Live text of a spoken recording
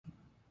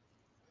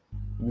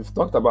we've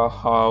talked about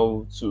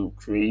how to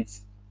create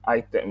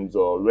items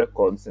or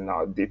records in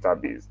our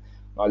database.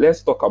 Now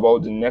let's talk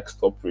about the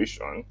next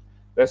operation.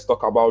 Let's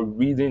talk about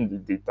reading the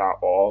data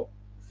or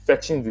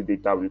fetching the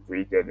data we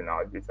created in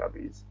our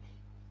database.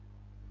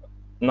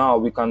 Now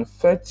we can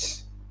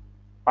fetch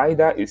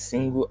either a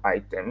single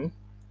item,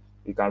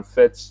 we can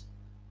fetch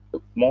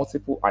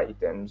multiple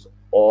items,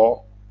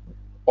 or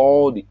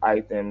all the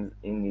items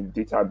in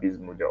the database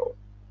model.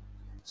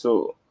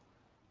 So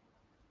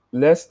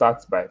let's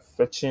start by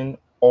fetching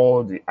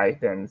all the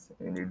items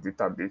in the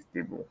database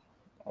table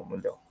or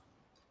model.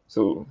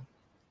 So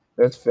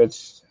let's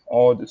fetch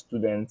all the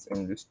students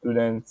in the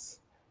students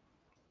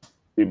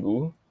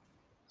table.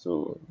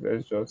 So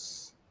let's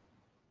just,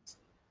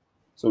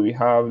 so we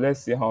have,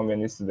 let's see how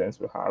many students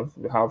we have.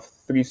 We have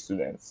 3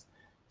 students.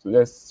 So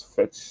let's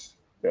fetch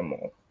them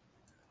all.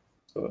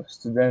 So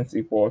students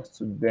equals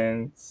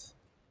students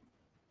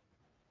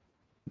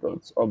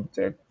dot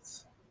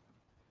object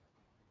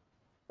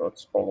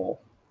dot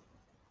all.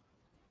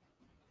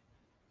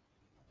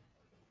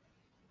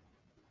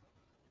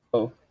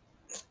 Oh,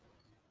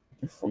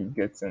 keep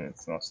forgetting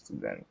it's not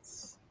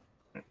students.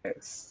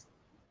 Yes.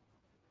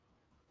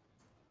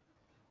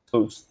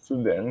 So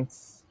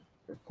students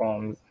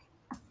becomes,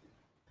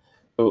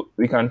 so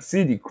we can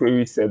see the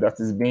query set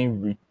that is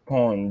being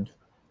returned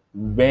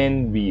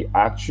when we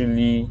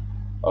actually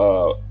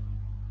uh,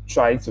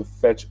 try to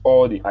fetch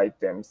all the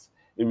items.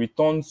 It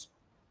returns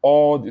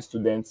all the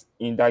students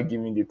in that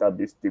given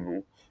database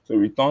table. So it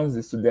returns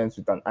the students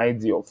with an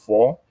ID of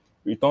 4,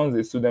 returns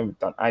the student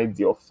with an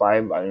ID of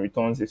 5, and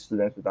returns the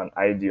student with an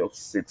ID of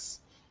 6.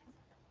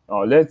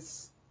 Now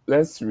let's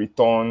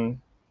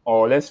return,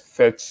 or let's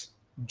fetch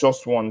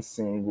just one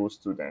single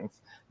student.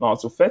 Now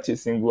to fetch a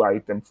single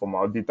item from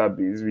our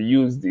database, we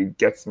use the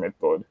get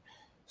method.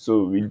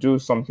 So we do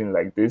something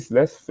like this.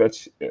 Let's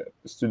fetch a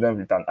student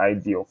with an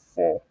ID of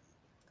 4.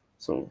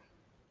 So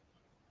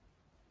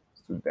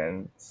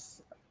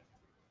students,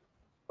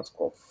 let's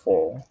call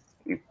 4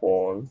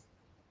 equals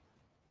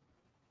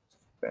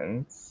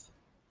students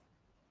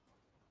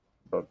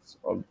dot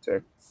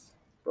object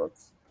dot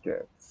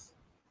get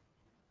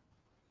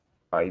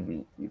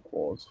ID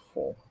equals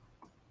 4.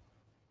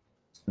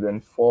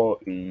 Student 4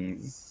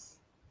 is,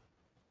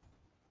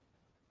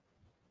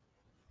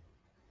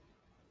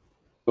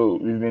 so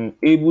we've been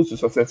able to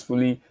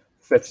successfully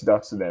fetch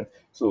that student.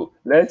 So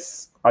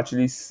let's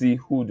actually see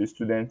who the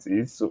student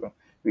is. So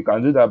we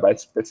can do that by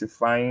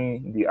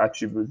specifying the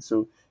attribute.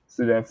 So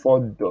student 4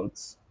 dot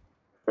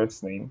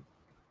first name.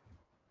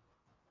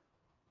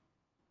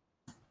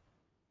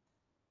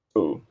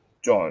 So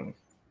John.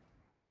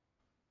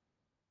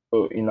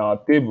 So in our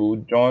table,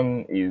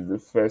 John is the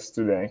first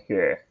student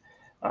here.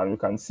 And we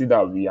can see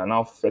that we are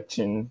now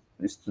fetching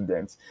the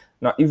students.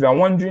 Now, if you're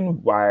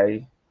wondering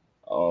why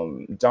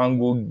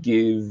Django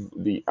gave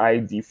the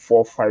ID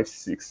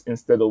 456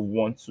 instead of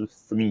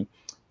 123,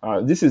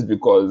 this is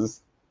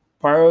because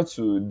prior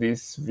to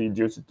this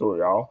video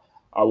tutorial,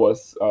 I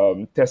was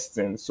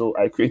testing. So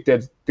I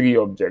created 3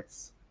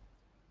 objects,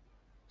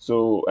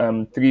 so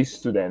 3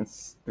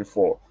 students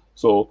before.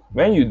 So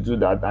when you do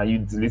that and you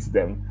delete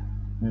them,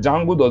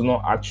 Django does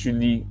not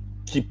actually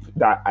keep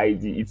that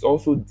ID. It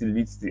also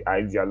deletes the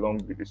ID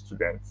along with the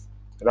students.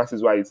 That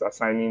is why it's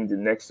assigning the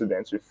next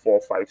students with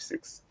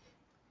 456.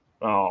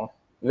 Now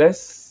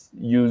let's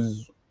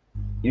use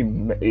a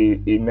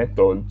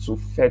method to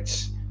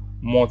fetch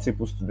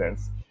multiple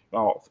students.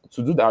 Now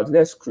to do that,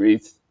 let's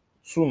create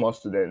 2 more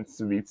students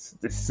with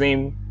the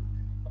same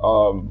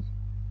um,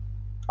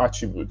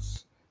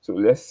 attributes. So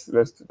let's do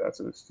that.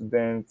 So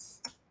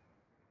students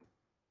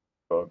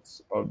dot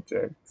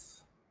object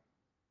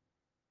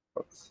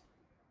dot,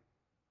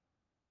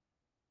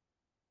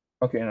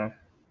 okay, now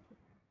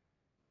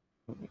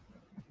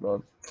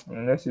dot,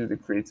 and let's use the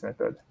create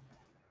method.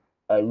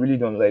 I really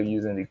don't like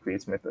using the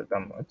create method that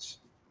much.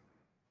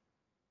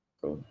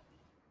 So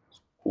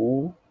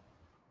cool.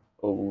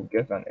 Oh, we'll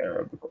get an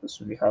error because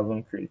we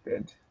haven't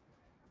created.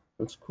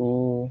 So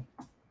school.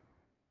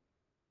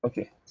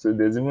 Okay, so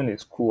there's even a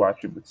school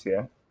attribute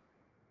here.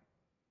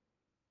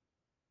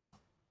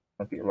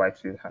 Okay, right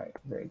field high.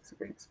 Great,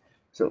 great.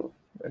 So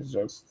let's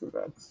just do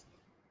that.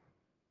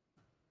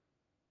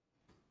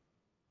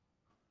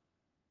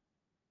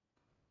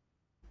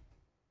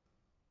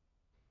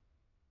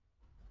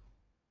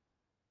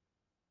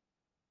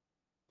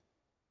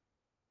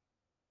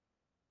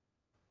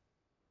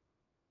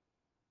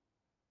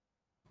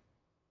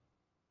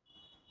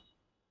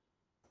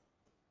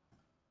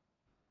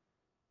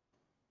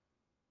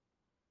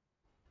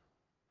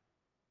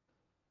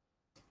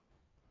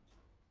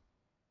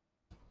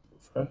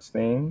 First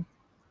name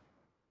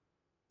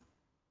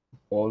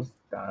was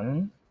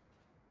done.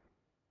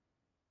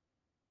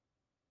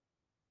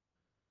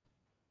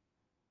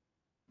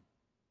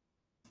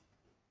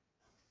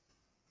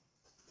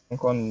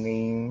 Second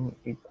name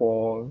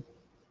equals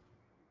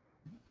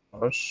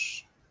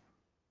Rush.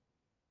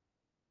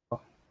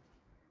 Oh,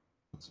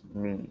 it's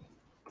me.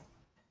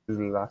 This is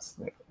the last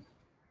name.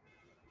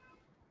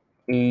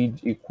 Age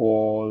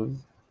equals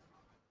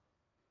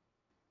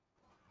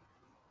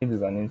It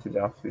is an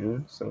integer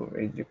field, so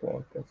age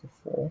equals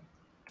 34.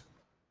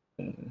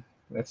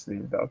 Let's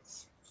leave that.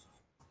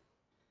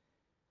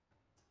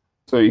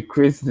 So it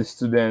creates the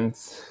student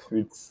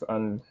with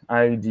an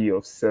ID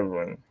of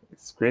 7.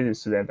 It creates the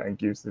student and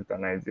gives it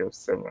an ID of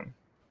 7.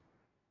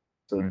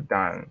 So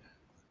done.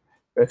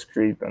 Let's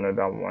create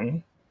another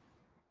one.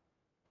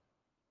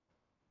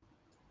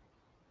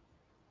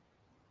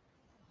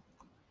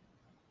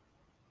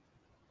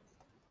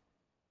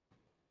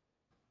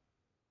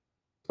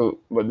 So,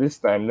 but this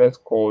time, let's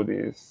call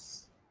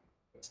this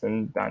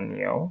person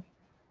Daniel.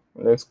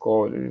 Let's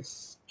call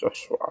this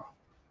Joshua.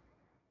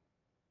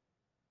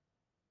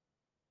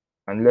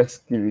 And let's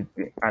give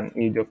it an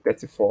age of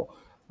 34.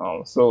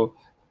 So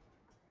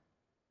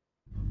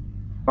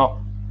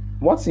now,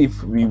 what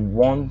if we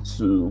want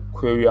to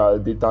query our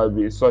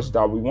database such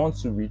that we want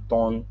to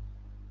return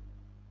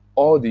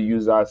all the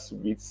users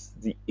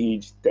with the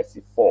age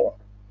 34?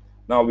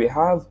 Now we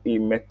have a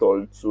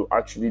method to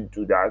actually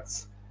do that.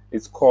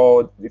 It's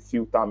called the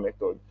filter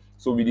method.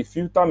 So with the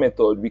filter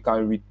method, we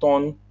can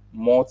return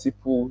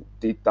multiple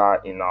data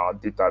in our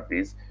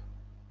database.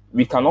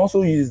 We can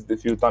also use the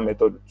filter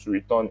method to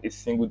return a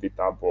single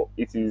data, but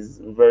it is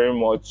very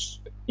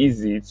much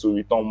easy to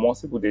return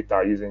multiple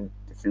data using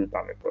the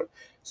filter method.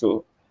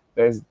 So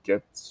let's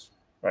get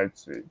right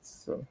to it.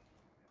 So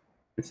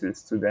this is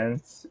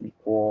students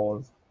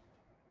equals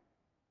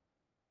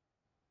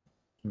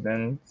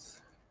students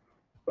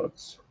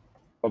dot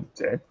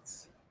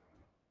object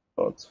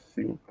dot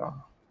filter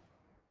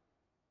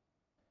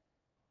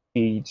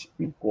age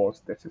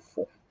equals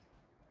 34.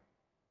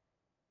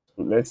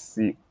 So let's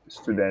see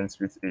students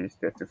with age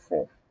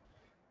 34.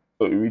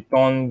 So it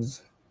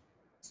returns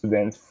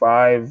student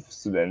 5,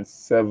 student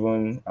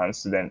 7, and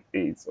student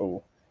 8.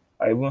 Oh,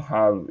 I even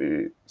have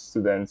a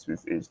student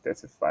with age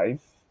 35.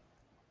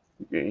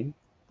 Okay.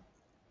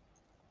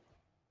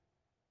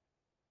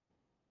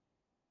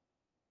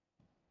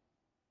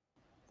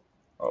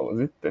 Or was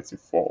it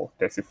 34?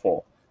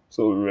 34.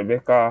 So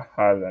Rebecca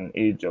has an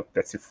age of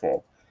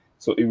 34.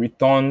 So it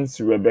returns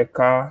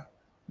Rebecca,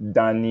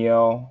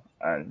 Daniel,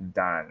 and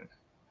Dan.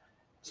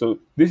 So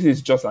this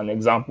is just an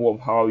example of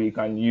how you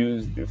can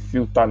use the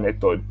filter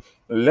method.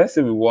 Let's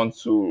say we want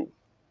to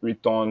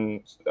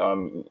return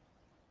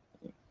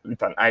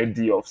with an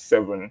ID of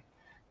 7.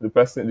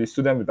 The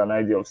student with an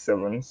ID of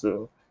 7.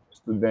 So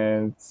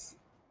student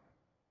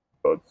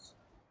dot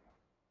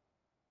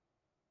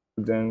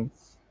student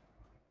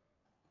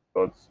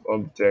dot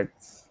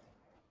object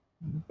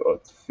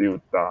dot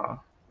filter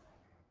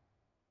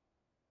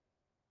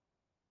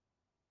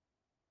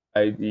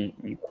ID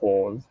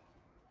equals.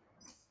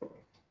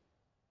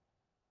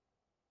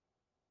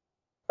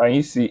 And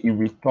you see it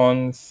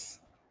returns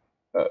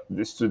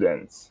the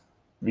students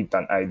with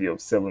an ID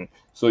of 7.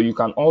 So you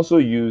can also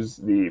use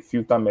the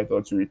filter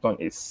method to return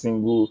a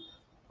single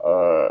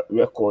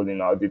record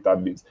in our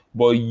database,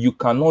 but you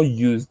cannot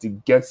use the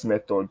get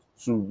method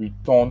to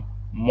return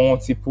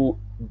multiple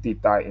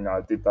data in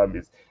our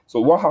database. So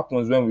what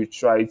happens when we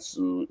try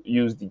to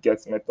use the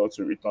get method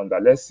to return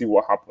that? Let's see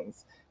what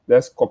happens.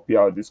 Let's copy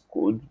out this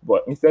code,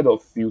 but instead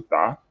of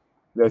filter,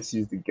 let's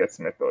use the get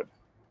method.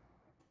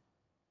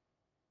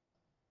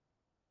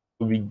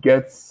 So we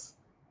get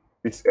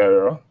this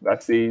error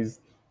that says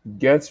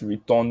get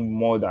return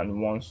more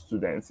than one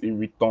student. It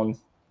returns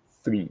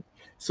 3.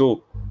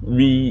 So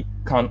we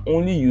can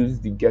only use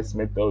the get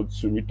method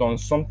to return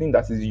something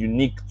that is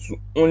unique to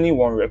only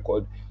one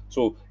record.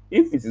 So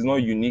if it is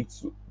not unique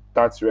to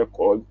that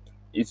record,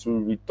 it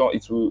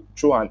will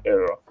throw an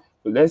error.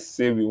 So let's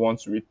say we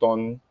want to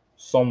return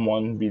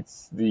someone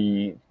with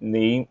the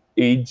name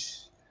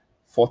age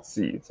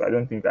 40. So I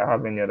don't think I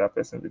have any other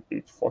person with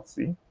age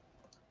 40.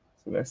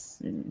 So let's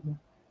see.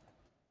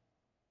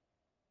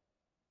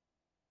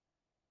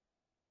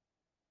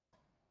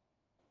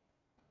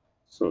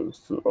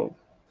 Oh,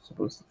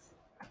 supposed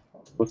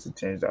to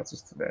change that to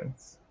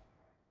students.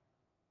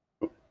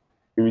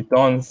 It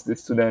returns the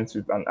student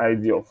with an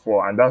ID of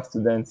 4, and that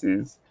student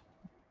is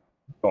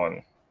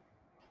done.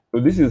 So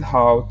this is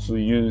how to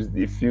use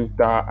the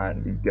filter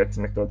and the get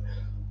method.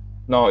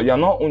 Now, you're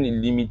not only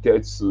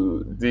limited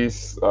to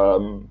these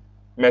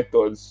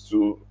methods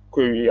to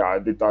query our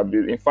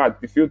database. In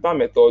fact, the filter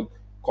method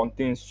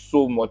contains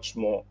so much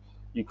more.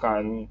 You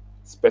can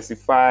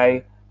specify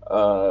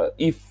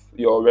if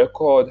your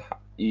record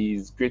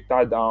is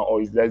greater than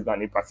or is less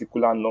than a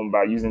particular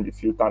number using the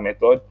filter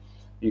method.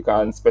 You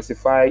can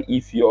specify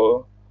if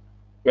your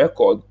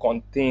record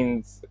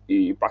contains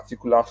a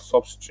particular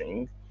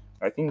substring.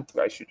 I think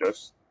I should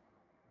just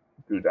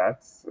do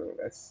that. So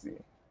let's see.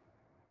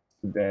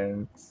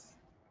 Students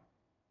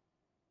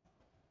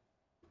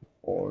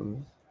equals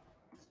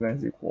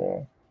students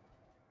equal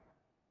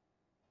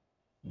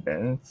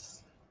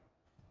students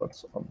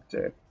dot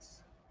object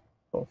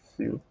dot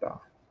filter.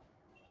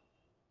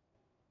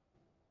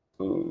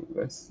 So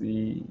let's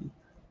see.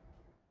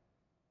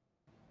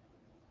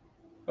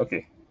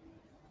 Okay.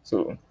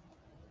 So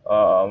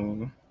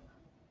um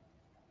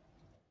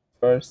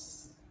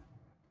first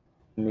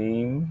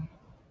name.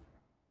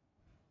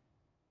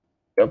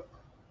 Yep.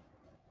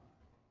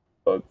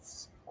 dot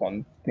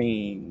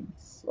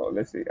contains, or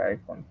let's say I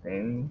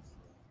contains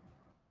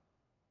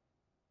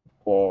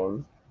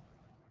equals,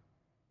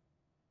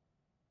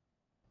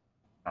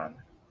 and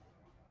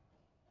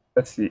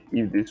let's see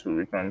if this will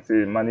return.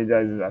 Say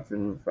manager is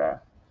active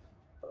file.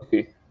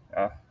 Okay.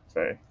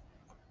 Sorry.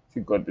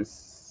 Still got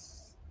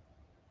this.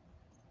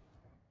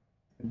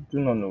 I do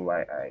not know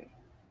why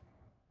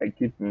I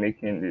keep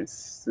making this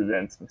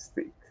student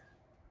mistake.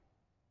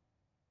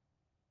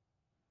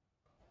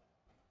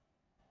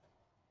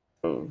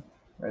 So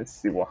let's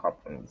see what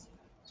happens.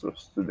 So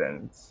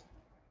students.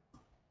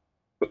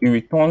 So it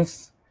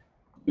returns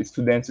the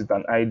student with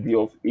an ID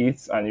of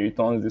 8 and it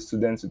returns the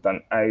student with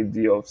an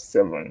ID of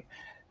 7.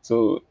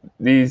 So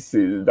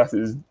that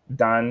is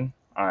Dan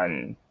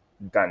and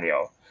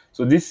Daniel.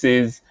 So this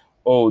says,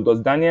 oh,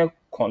 does Daniel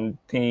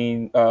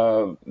contain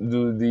do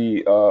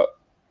the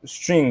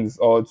strings,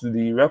 or do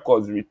the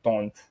records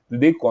returned, do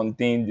they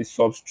contain the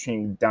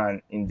substring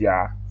Dan in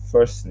their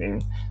first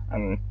name?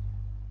 And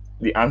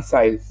the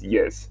answer is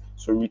yes.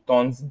 So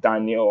returns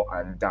Daniel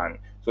and Dan.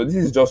 So this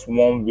is just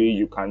one way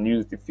you can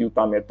use the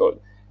filter method.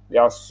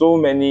 There are so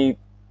many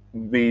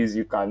ways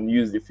you can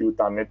use the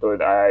filter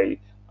method. I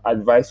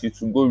advise you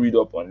to go read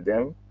up on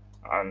them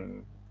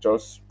and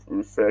just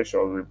refresh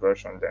or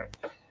reverse on them.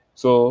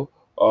 So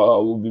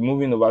we'll be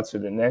moving over to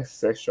the next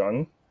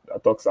section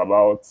that talks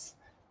about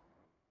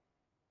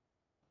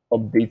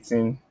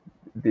updating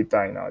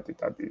data in our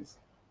database.